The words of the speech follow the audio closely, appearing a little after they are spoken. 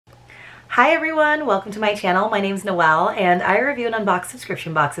Hi everyone, welcome to my channel. My name is Noelle and I review and unbox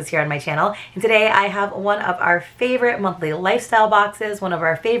subscription boxes here on my channel. And today I have one of our favorite monthly lifestyle boxes, one of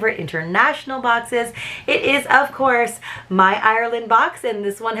our favorite international boxes. It is, of course, my Ireland box, and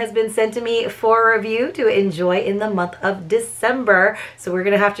this one has been sent to me for review to enjoy in the month of December. So we're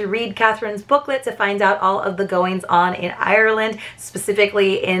going to have to read Catherine's booklet to find out all of the goings on in Ireland,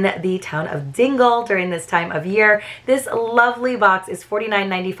 specifically in the town of Dingle during this time of year. This lovely box is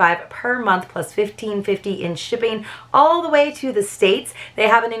 $49.95 per month plus $15.50 in shipping all the way to the States. They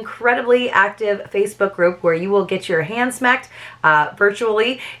have an incredibly active Facebook group where you will get your hand smacked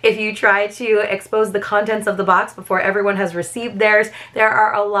virtually if you try to expose the contents of the box before everyone has received theirs. There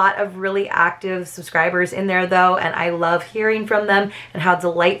are a lot of really active subscribers in there though, and I love hearing from them and how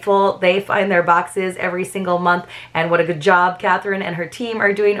delightful they find their boxes every single month, and what a good job Catherine and her team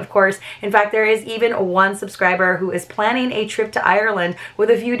are doing, of course. In fact, there is even one subscriber who is planning a trip to Ireland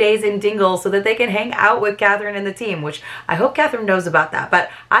with a few days in Dingle so that they can hang out with Catherine and the team, which I hope Catherine knows about that. But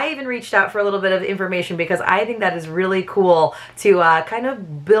I even reached out for a little bit of information because I think that is really cool to kind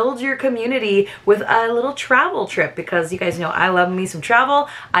of build your community with a little travel trip, because you guys know I love me some travel.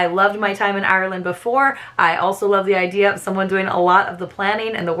 I loved my time in Ireland before. I also love the idea of someone doing a lot of the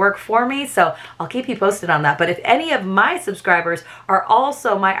planning and the work for me, so I'll keep you posted on that. But if any of my subscribers are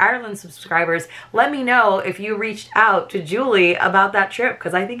also my Ireland subscribers, let me know if you reached out to Julie about that trip,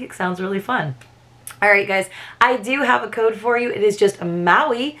 because I think it sounds really fun. All right, guys, I do have a code for you. It is just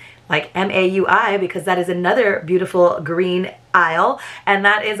Maui, like M-A-U-I, because that is another beautiful green aisle, and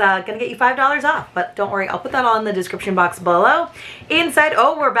that is gonna get you $5 off. But don't worry, I'll put that all in the description box below. Inside,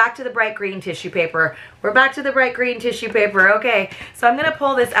 oh, we're back to the bright green tissue paper. We're back to the bright green tissue paper. Okay, so I'm gonna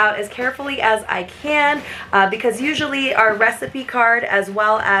pull this out as carefully as I can because usually our recipe card as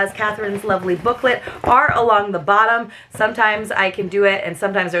well as Catherine's lovely booklet are along the bottom. Sometimes I can do it, and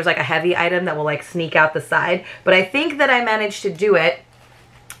sometimes there's like a heavy item that will like sneak out the side, but I think that I managed to do it.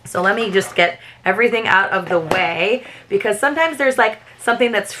 So let me just get everything out of the way, because sometimes there's like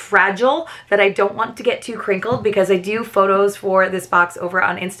something that's fragile that I don't want to get too crinkled, because I do photos for this box over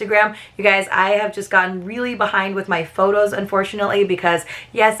on Instagram. You guys, I have just gotten really behind with my photos, unfortunately, because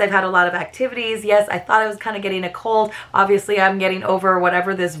yes, I've had a lot of activities. Yes, I thought I was kind of getting a cold. Obviously, I'm getting over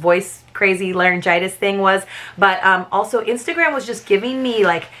whatever this voice crazy laryngitis thing was, but also Instagram was just giving me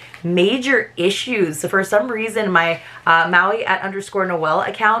like major issues. So for some reason my Maui@_Noel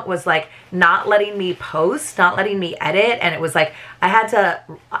account was like not letting me post, not letting me edit, and it was like I had to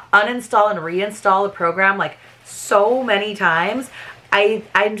uninstall and reinstall the program like so many times.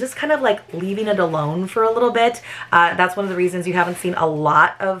 I'm just kind of like leaving it alone for a little bit. That's one of the reasons you haven't seen a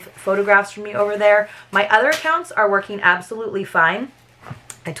lot of photographs from me over there. My other accounts are working absolutely fine.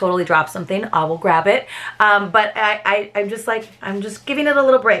 I totally dropped something. I will grab it. But I'm just giving it a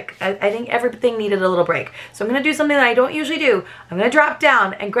little break. I think everything needed a little break. So I'm going to do something that I don't usually do. I'm going to drop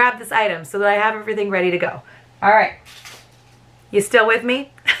down and grab this item so that I have everything ready to go. All right. You still with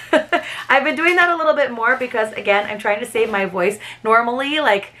me? I've been doing that a little bit more because, again, I'm trying to save my voice. Normally,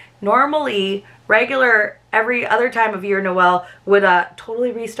 regular every other time of year, Noel would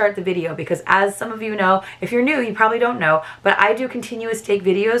totally restart the video, because as some of you know, if you're new, you probably don't know, but I do continuous take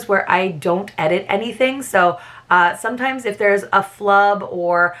videos where I don't edit anything. So sometimes if there's a flub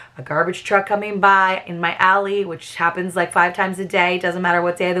or a garbage truck coming by in my alley, which happens like 5 times a day, doesn't matter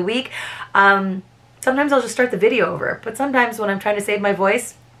what day of the week, sometimes I'll just start the video over. But sometimes when I'm trying to save my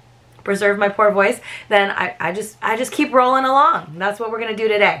voice, preserve my poor voice, then I just keep rolling along. That's what we're gonna do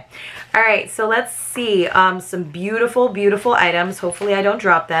today. All right, so let's see some beautiful, beautiful items. Hopefully I don't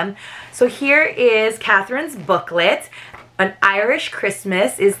drop them. So here is Catherine's booklet. An Irish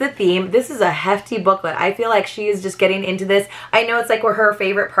Christmas is the theme. This is a hefty booklet. I feel like she is just getting into this. I know it's like her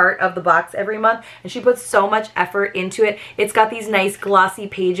favorite part of the box every month, and she puts so much effort into it. It's got these nice glossy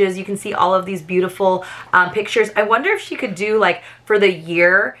pages. You can see all of these beautiful pictures. I wonder if she could do like for the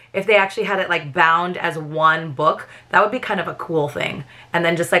year, if they actually had it like bound as one book. That would be kind of a cool thing. And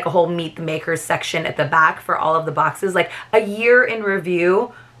then just like a whole Meet the Makers section at the back for all of the boxes, like a year in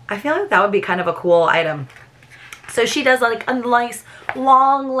review. I feel like that would be kind of a cool item. So she does like a nice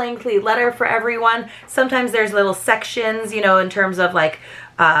long lengthy letter for everyone. Sometimes there's little sections, you know, in terms of like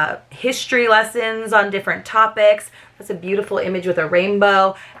history lessons on different topics. That's a beautiful image with a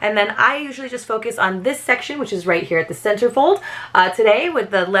rainbow. And then I usually just focus on this section, which is right here at the centerfold today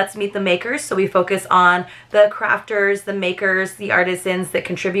with the Let's Meet the Makers. So we focus on the crafters, the makers, the artisans that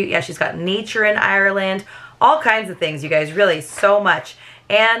contribute. Yeah, she's got nature in Ireland, all kinds of things, you guys, really so much.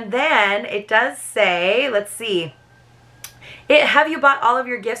 And then it does say, let's see, Have you bought all of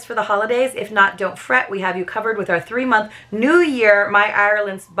your gifts for the holidays? If not, don't fret. We have you covered with our 3-month New Year My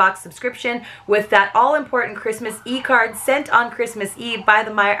Ireland box subscription with that all-important Christmas e-card sent on Christmas Eve by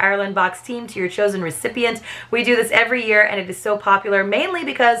the My Ireland box team to your chosen recipient. We do this every year, and it is so popular, mainly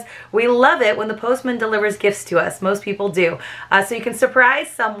because we love it when the postman delivers gifts to us. Most people do. So you can surprise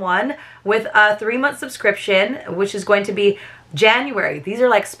someone with a 3-month subscription, which is going to be January. These are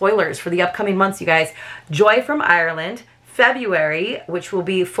like spoilers for the upcoming months, you guys. Joy from Ireland. February, which will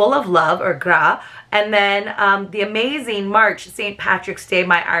be Full of Love, or Gra, and then the amazing March St. Patrick's Day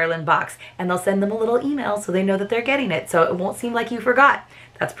My Ireland box, and they'll send them a little email so they know that they're getting it, so it won't seem like you forgot.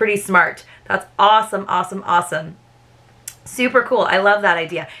 That's pretty smart. That's awesome, awesome, awesome. Super cool. I love that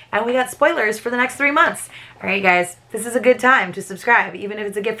idea. And we got spoilers for the next 3 months. All right, guys, this is a good time to subscribe, even if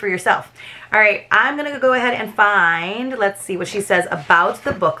it's a gift for yourself. All right, I'm going to go ahead and find, let's see what she says about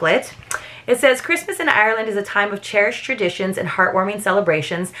the booklet. It says, Christmas in Ireland is a time of cherished traditions and heartwarming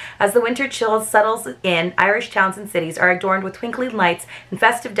celebrations. As the winter chill settles in, Irish towns and cities are adorned with twinkling lights and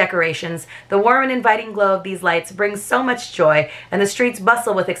festive decorations. The warm and inviting glow of these lights brings so much joy, and the streets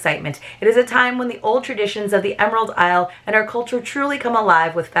bustle with excitement. It is a time when the old traditions of the Emerald Isle and our culture truly come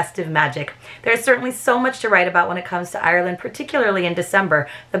alive with festive magic. There is certainly so much to write about when it comes to Ireland, particularly in December.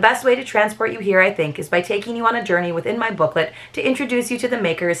 The best way to transport you here, I think, is by taking you on a journey within my booklet, to introduce you to the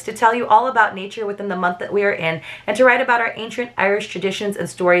makers, to tell you all about nature within the month that we are in, and to write about our ancient Irish traditions and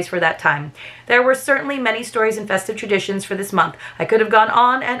stories for that time. There were certainly many stories and festive traditions for this month. I could have gone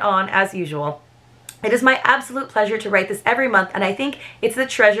on and on as usual. It is my absolute pleasure to write this every month, and I think it's the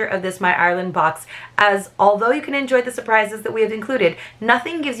treasure of this My Ireland box, as although you can enjoy the surprises that we have included,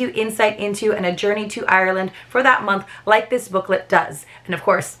 nothing gives you insight into and a journey to Ireland for that month like this booklet does. And of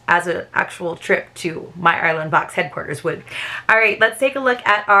course, as an actual trip to My Ireland box headquarters would. All right, let's take a look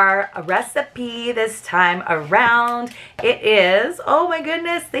at our recipe this time around. It is, oh my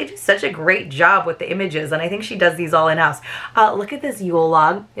goodness, they do such a great job with the images, and I think she does these all in-house. Look at this Yule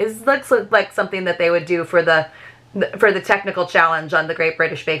log. It looks like something that they would do for the technical challenge on the Great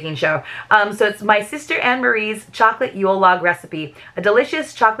British Baking Show. So it's my sister Anne Marie's chocolate Yule log recipe. A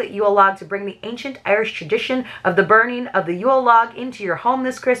delicious chocolate Yule log to bring the ancient Irish tradition of the burning of the Yule log into your home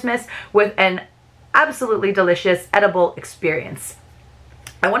this Christmas with an absolutely delicious edible experience.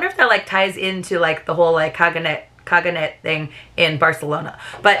 I wonder if that like ties into like the whole like caganet thing in Barcelona.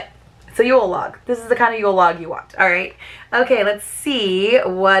 But it's a Yule log. This is the kind of Yule log you want. All right. Okay, let's see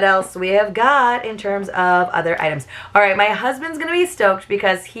what else we have got in terms of other items. All right, my husband's going to be stoked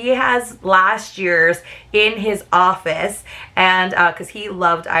because he has last year's in his office, and because he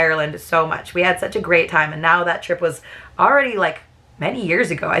loved Ireland so much. We had such a great time, and now that trip was already like many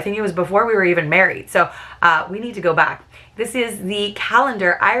years ago. I think it was before we were even married. So we need to go back. This is the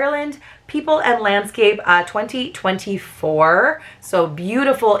calendar, Ireland People and Landscape 2024. So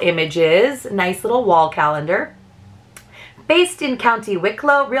beautiful images, nice little wall calendar. Based in County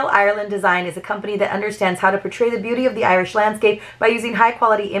Wicklow, Real Ireland Design is a company that understands how to portray the beauty of the Irish landscape by using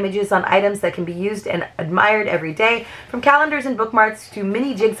high-quality images on items that can be used and admired every day. From calendars and bookmarks to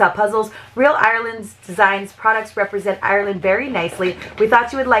mini jigsaw puzzles, Real Ireland Design's products represent Ireland very nicely. We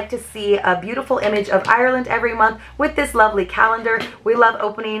thought you would like to see a beautiful image of Ireland every month with this lovely calendar. We love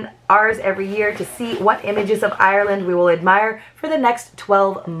opening ours every year to see what images of Ireland we will admire for the next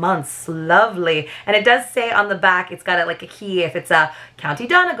 12 months. Lovely. And it does say on the back, it's got it like a key if it's a County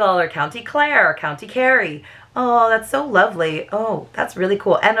Donegal or County Clare or County Kerry. Oh, that's so lovely. Oh, that's really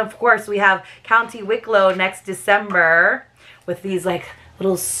cool. And of course we have County Wicklow next December with these like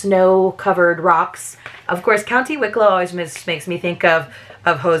little snow-covered rocks. Of course, County Wicklow always makes me think of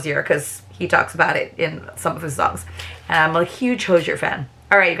Hosier because he talks about it in some of his songs. And I'm a huge Hosier fan.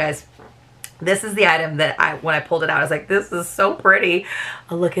 All right, you guys. This is the item that when I pulled it out, I was like, this is so pretty.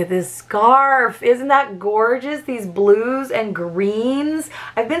 Oh, look at this scarf. Isn't that gorgeous? These blues and greens.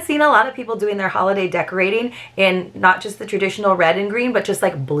 I've been seeing a lot of people doing their holiday decorating in not just the traditional red and green, but just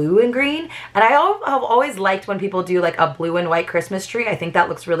like blue and green. And I have always liked when people do like a blue and white Christmas tree. I think that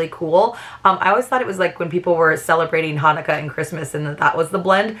looks really cool. I always thought it was like when people were celebrating Hanukkah and Christmas and that was the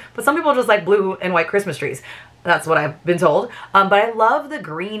blend. But some people just like blue and white Christmas trees. That's what I've been told. But I love the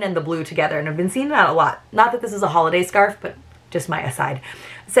green and the blue together, and I've been seeing that a lot. Not that this is a holiday scarf, but just my aside.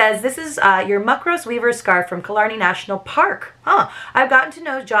 It says, this is your Muckross Weaver scarf from Killarney National Park. I've gotten to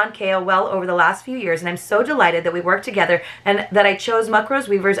know John Kale well over the last few years, and I'm so delighted that we worked together and that I chose Muckross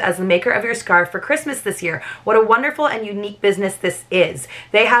Weavers as the maker of your scarf for Christmas this year. What a wonderful and unique business this is.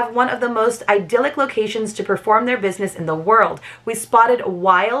 They have one of the most idyllic locations to perform their business in the world. We spotted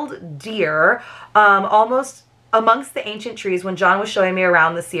wild deer almost amongst the ancient trees when John was showing me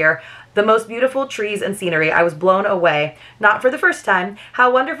around this year. The most beautiful trees and scenery. I was blown away. Not for the first time.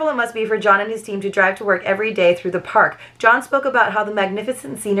 How wonderful it must be for John and his team to drive to work every day through the park. John spoke about how the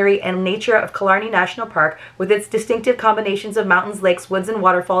magnificent scenery and nature of Killarney National Park, with its distinctive combinations of mountains, lakes, woods, and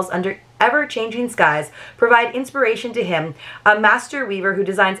waterfalls under ever-changing skies, provide inspiration to him, a master weaver who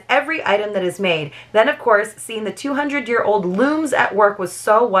designs every item that is made. Then, of course, seeing the 200-year-old looms at work was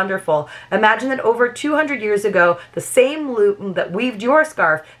so wonderful. Imagine that over 200 years ago, the same loom that weaved your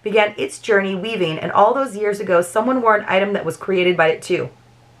scarf began its journey weaving, and all those years ago, someone wore an item that was created by it too.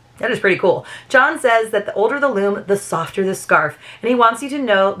 That is pretty cool. John says that the older the loom, the softer the scarf. And he wants you to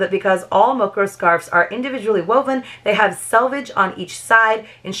know that because all Mokro scarves are individually woven, they have selvage on each side,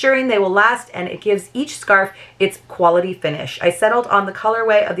 ensuring they will last, and it gives each scarf its quality finish. I settled on the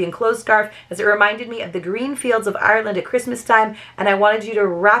colorway of the enclosed scarf as it reminded me of the green fields of Ireland at Christmas time, and I wanted you to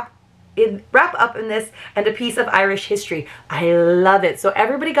wrap up in this and a piece of Irish history. I love it. So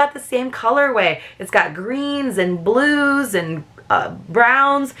everybody got the same colorway. It's got greens and blues and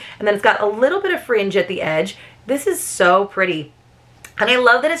browns, and then it's got a little bit of fringe at the edge. This is so pretty. And I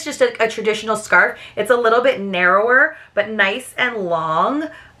love that it's just a traditional scarf. It's a little bit narrower, but nice and long.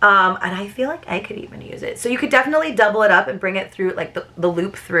 And I feel like I could even use it. So you could definitely double it up and bring it through, like the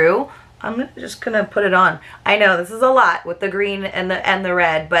loop through. I'm just gonna put it on. I know this is a lot with the green and the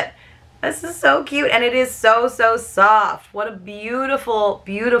red, but this is so cute, and it is so soft. What a beautiful,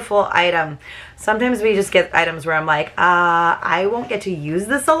 beautiful item. Sometimes we just get items where I'm like, I won't get to use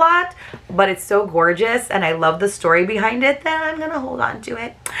this a lot, but it's so gorgeous and I love the story behind it that I'm gonna hold on to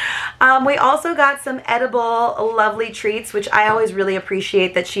it. We also got some edible, lovely treats, which I always really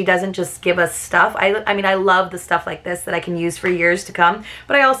appreciate that she doesn't just give us stuff. I mean, I love the stuff like this that I can use for years to come,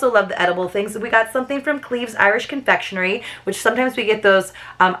 but I also love the edible things. We got something from Cleve's Irish Confectionery, which sometimes we get those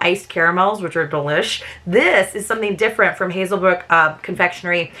iced caramels, which are delish. This is something different from Hazelbrook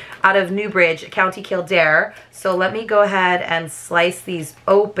Confectionery out of Newbridge, County Kildare. So let me go ahead and slice these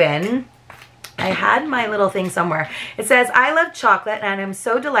open. I had my little thing somewhere. It says, I love chocolate and I'm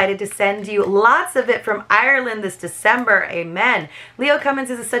so delighted to send you lots of it from Ireland this December. Amen. Leo Cummins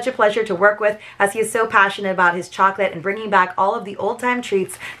is such a pleasure to work with as he is so passionate about his chocolate and bringing back all of the old-time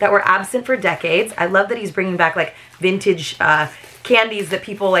treats that were absent for decades. I love that he's bringing back like vintage candies that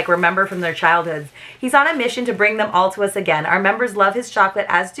people like remember from their childhoods. He's on a mission to bring them all to us again. Our members love his chocolate,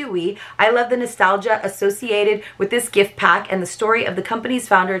 as do we. I love the nostalgia associated with this gift pack and the story of the company's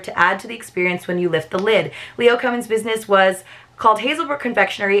founder to add to the experience when you lift the lid. Leo Cummins' business was called Hazelbrook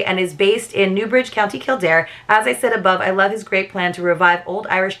Confectionery and is based in Newbridge, County Kildare. As I said above, I love his great plan to revive old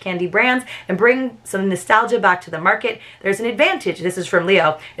Irish candy brands and bring some nostalgia back to the market. There's an advantage, this is from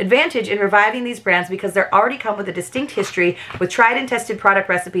Leo, advantage in reviving these brands because they already come with a distinct history with tried and tested product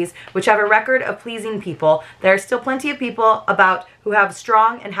recipes which have a record of pleasing people. There are still plenty of people about who have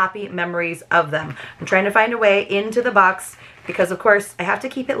strong and happy memories of them. I'm trying to find a way into the box because of course I have to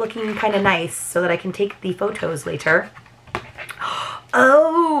keep it looking kind of nice so that I can take the photos later.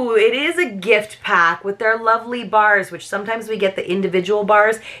 Oh, it is a gift pack with their lovely bars, which sometimes we get the individual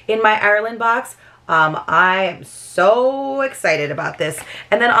bars in my Ireland box. I am so excited about this.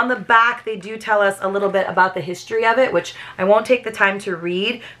 And then on the back, they do tell us a little bit about the history of it, which I won't take the time to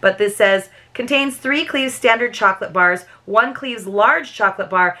read, but this says, contains 3 Cleve's standard chocolate bars, 1 Cleve's large chocolate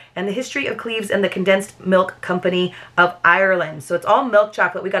bar, and the history of Cleve's and the Condensed Milk Company of Ireland. So it's all milk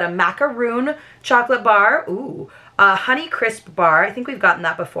chocolate. We got a macaroon chocolate bar, ooh, a honey crisp bar, I think we've gotten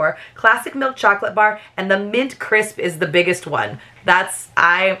that before, classic milk chocolate bar, and the mint crisp is the biggest one. This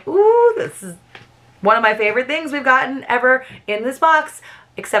is one of my favorite things we've gotten ever in this box,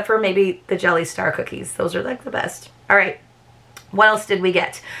 except for maybe the Jelly Star cookies. Those are like the best. All right, what else did we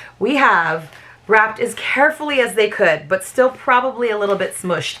get? We have, wrapped as carefully as they could, but still probably a little bit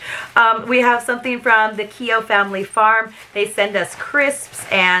smushed. We have something from the Keogh family farm. They send us crisps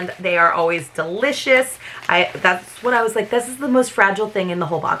and they are always delicious. That's what I was like, this is the most fragile thing in the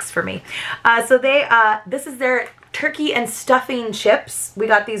whole box for me. This is their turkey and stuffing chips. We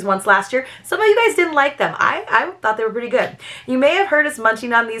got these once last year. Some of you guys didn't like them. I thought they were pretty good. You may have heard us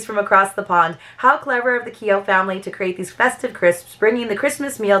munching on these from across the pond. How clever of the Keogh family to create these festive crisps, bringing the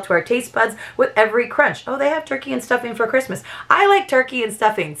Christmas meal to our taste buds with every crunch. Oh, they have turkey and stuffing for Christmas. I like turkey and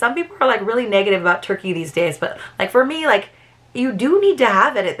stuffing. Some people are like really negative about turkey these days, but like for me, like you do need to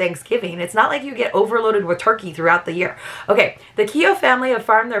have it at Thanksgiving. It's not like you get overloaded with turkey throughout the year. Okay, the Keogh family have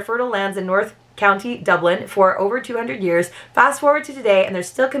farmed their fertile lands in North County, Dublin, for over 200 years. Fast forward to today, and they're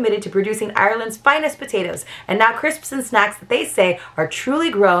still committed to producing Ireland's finest potatoes, and now crisps and snacks that they say are truly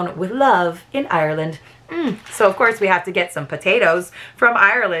grown with love in Ireland. So of course we have to get some potatoes from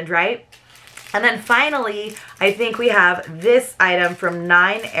Ireland, right? And then finally, I think we have this item from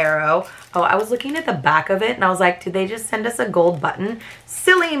 9 Arrow. Oh, I was looking at the back of it and I was like, did they just send us a gold button?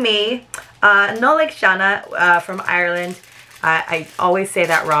 Silly me. Noël from Ireland. I always say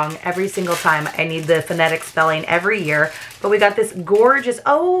that wrong every single time. I need the phonetic spelling every year. But we got this gorgeous,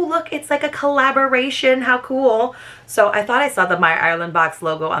 oh look, it's like a collaboration. How cool. So I thought I saw the My Ireland Box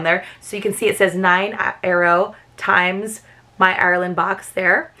logo on there. So you can see it says 9 Arrow times My Ireland Box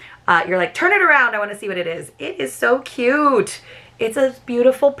there. You're like, turn it around. I want to see what it is. It is so cute. It's a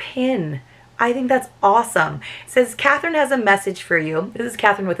beautiful pin. I think that's awesome. It says, Catherine has a message for you. This is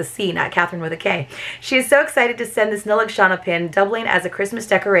Catherine with a C, not Catherine with a K. She is so excited to send this Noël Seanna pin, doubling as a Christmas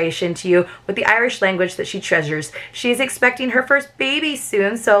decoration to you with the Irish language that she treasures. She is expecting her first baby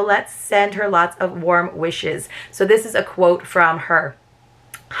soon, so let's send her lots of warm wishes. So this is a quote from her.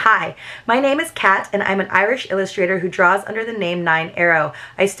 Hi, my name is Kat and I'm an Irish illustrator who draws under the name 9 Arrow.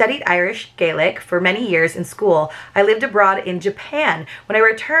 I studied Irish Gaelic for many years in school. I lived abroad in Japan. When I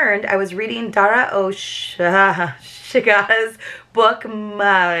returned, I was reading Dara O'Shigaga's book,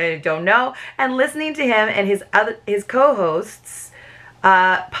 I don't know, and listening to him and his co-hosts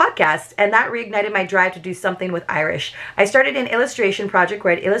podcast, and that reignited my drive to do something with Irish. I started an illustration project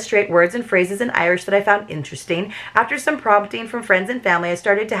where I'd illustrate words and phrases in Irish that I found interesting. After some prompting from friends and family, I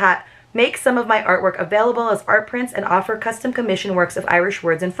started to make some of my artwork available as art prints and offer custom commission works of Irish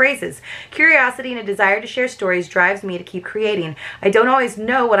words and phrases. Curiosity and a desire to share stories drives me to keep creating. I don't always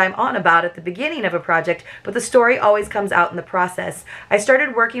know what I'm on about at the beginning of a project, but the story always comes out in the process. I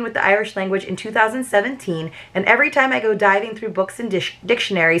started working with the Irish language in 2017, and every time I go diving through books and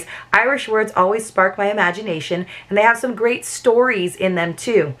dictionaries, Irish words always spark my imagination, and they have some great stories in them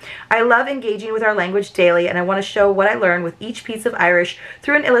too. I love engaging with our language daily, and I want to show what I learn with each piece of Irish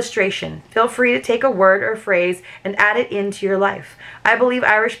through an illustration. Feel free to take a word or phrase and add it into your life. I believe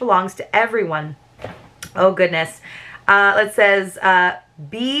Irish belongs to everyone. Oh goodness. It says,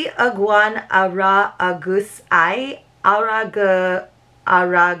 Bí agwan ara agus I aragamo.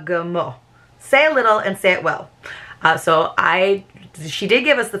 Say a little and say it well. She did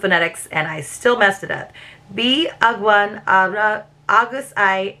give us the phonetics and I still messed it up. Bí agwan ara agus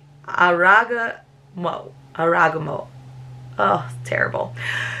I aragamo. Oh, terrible.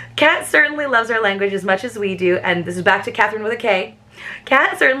 Kat certainly loves our language as much as we do, and this is back to Catherine with a K.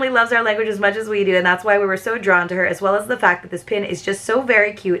 Kat certainly loves our language as much as we do, and that's why we were so drawn to her, as well as the fact that this pin is just so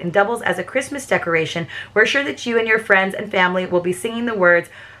very cute and doubles as a Christmas decoration. We're sure that you and your friends and family will be singing the words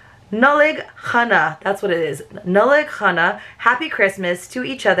Noël Seanna, that's what it is, Noël Seanna, Happy Christmas to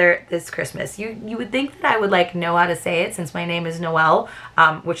each other this Christmas. You would think that I would like know how to say it since my name is Noel,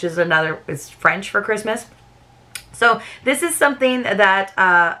 which is it's French for Christmas. So this is something that,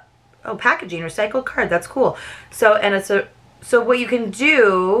 oh, packaging, recycled card, that's cool. So what you can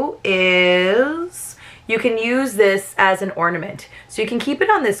do is you can use this as an ornament. So you can keep it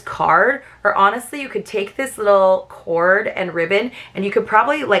on this card, or honestly, you could take this little cord and ribbon and you could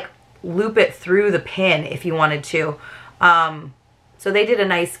probably like loop it through the pin if you wanted to. So they did a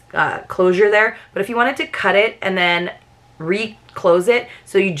nice closure there, but if you wanted to cut it and then reclose it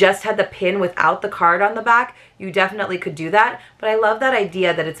so you just had the pin without the card on the back, you definitely could do that. But I love that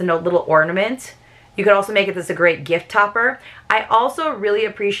idea that it's a little ornament. You could also make it a great gift topper. I also really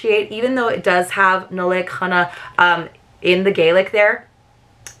appreciate, even though it does have Noël Seanna in the Gaelic there,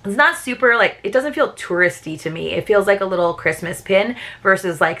 it's not super, like, it doesn't feel touristy to me. It feels like a little Christmas pin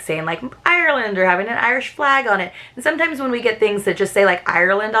versus like saying like Ireland or having an Irish flag on it. And sometimes when we get things that just say like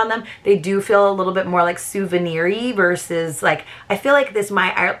Ireland on them, they do feel a little bit more like souvenir-y versus like, I feel like this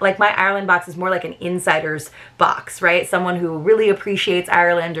My Ireland box is more like an insider's box, right? Someone who really appreciates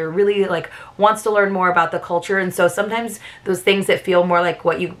Ireland or really like wants to learn more about the culture. And so sometimes those things that feel more like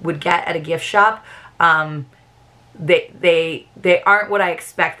what you would get at a gift shop, they aren't what I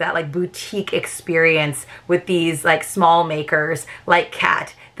expect, that like boutique experience with these like small makers like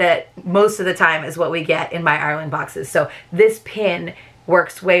Kat, that most of the time is what we get in My Ireland boxes. So this pin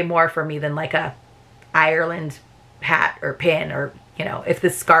works way more for me than like a Ireland hat or pin, or you know, if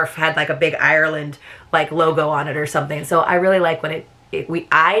this scarf had like a big Ireland like logo on it or something. So I really like when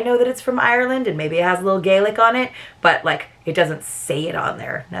I know that it's from Ireland and maybe it has a little Gaelic on it, but like it doesn't say it on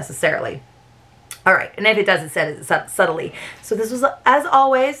there necessarily. All right, and if it does, it said it subtly. So this was, as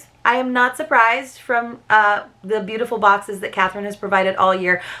always, I am not surprised from the beautiful boxes that Catherine has provided all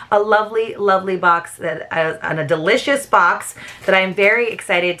year. A lovely, lovely box, and a delicious box that I am very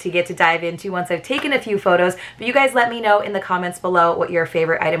excited to get to dive into once I've taken a few photos. But you guys let me know in the comments below what your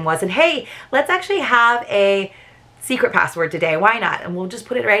favorite item was. And hey, let's actually have a secret password today. Why not? And we'll just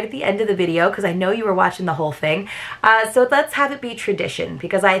put it right at the end of the video because I know you were watching the whole thing. So let's have it be tradition,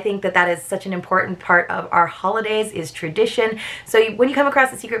 because I think that that is such an important part of our holidays, is tradition. So when you come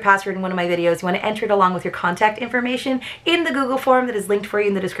across a secret password in one of my videos, you want to enter it along with your contact information in the Google form that is linked for you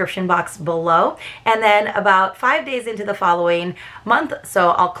in the description box below. And then about 5 days into the following month,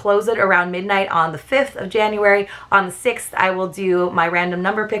 so I'll close it around midnight on the 5th of January. On the 6th, I will do my random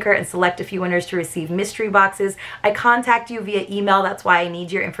number picker and select a few winners to receive mystery boxes. I contact you via email. That's why I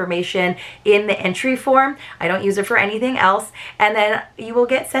need your information in the entry form. I don't use it for anything else. And then you will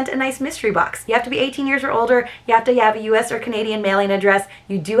get sent a nice mystery box. You have to be 18 years or older. You have to have a US or Canadian mailing address.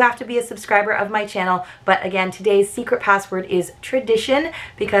 You do have to be a subscriber of my channel. But again, today's secret password is tradition,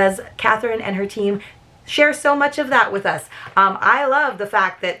 because Catherine and her team share so much of that with us. I love the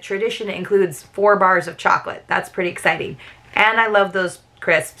fact that tradition includes 4 bars of chocolate. That's pretty exciting. And I love those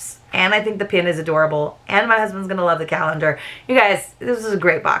crisps, and I think the pin is adorable, and my husband's gonna love the calendar. You guys, this is a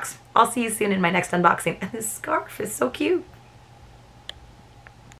great box. I'll see you soon in my next unboxing. And this scarf is so cute.